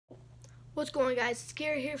What's going on, guys? It's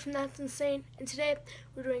Gary here from That's Insane, and today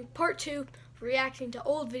we're doing part 2 of reacting to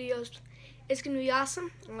old videos. It's going to be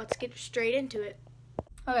awesome, and let's get straight into it.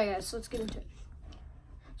 Okay guys, so let's get into it.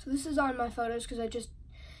 So this is on my photos because I just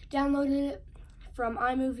downloaded it from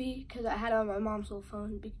iMovie because I had it on my mom's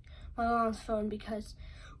phone because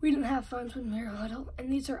we didn't have phones when we were little, and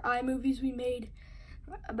these are iMovies we made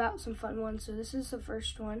about some fun ones. So this is the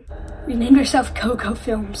first one. We named ourselves Coco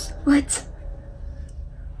Films. What?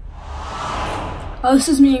 Oh, this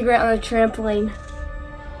is me and Grant on a trampoline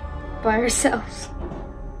by ourselves.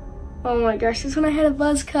 Oh my gosh, this is when I had a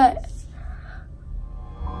buzz cut.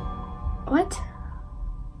 What?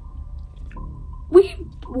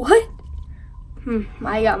 What?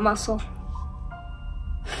 I got muscle.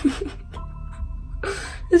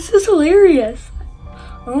 This is hilarious.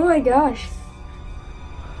 Oh my gosh.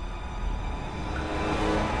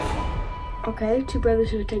 Okay, two brothers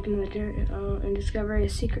who have taken the journey and discover a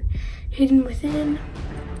secret hidden within.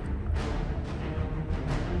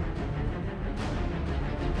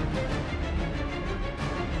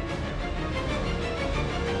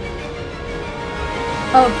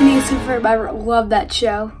 Oh, Phineas and Ferb, I love that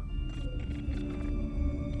show.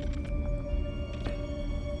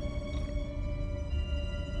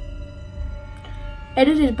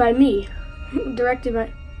 Edited by me, directed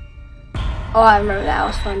by. Oh, I remember that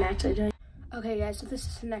was fun actually doing. Okay guys, so this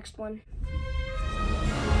is the next one.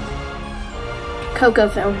 Coco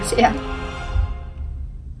Films, yeah.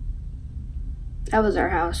 That was our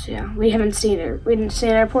house, yeah. We haven't seen it. We didn't see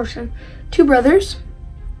our portion. Two brothers.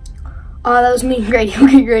 Oh, that was me and Grady.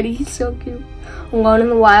 Look at Grady, he's so cute. Alone in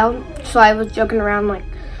the wild. So I was joking around like,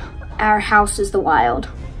 our house is the wild.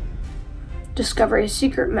 Discover a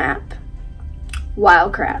secret map.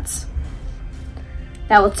 Wildcrats.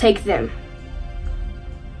 That will take them.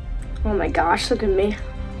 Oh my gosh, look at me.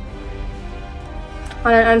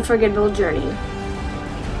 On an unforgettable journey.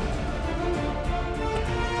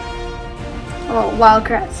 Oh,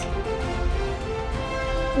 Wildcrats.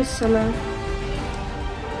 This summer.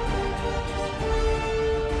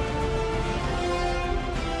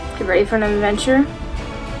 Get ready for an adventure.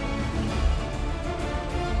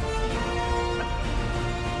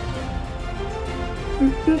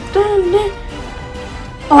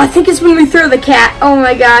 Oh, I think it's when we throw the cat. Oh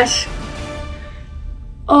my gosh.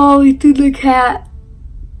 Oh, we threw the cat.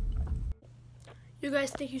 You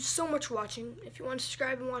guys, thank you so much for watching. If you want to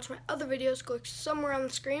subscribe and watch my other videos, click somewhere on the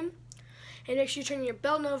screen. And make sure you turn your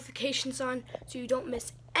bell notifications on so you don't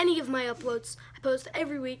miss any of my uploads. I post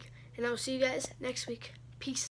every week, and I will see you guys next week. Peace.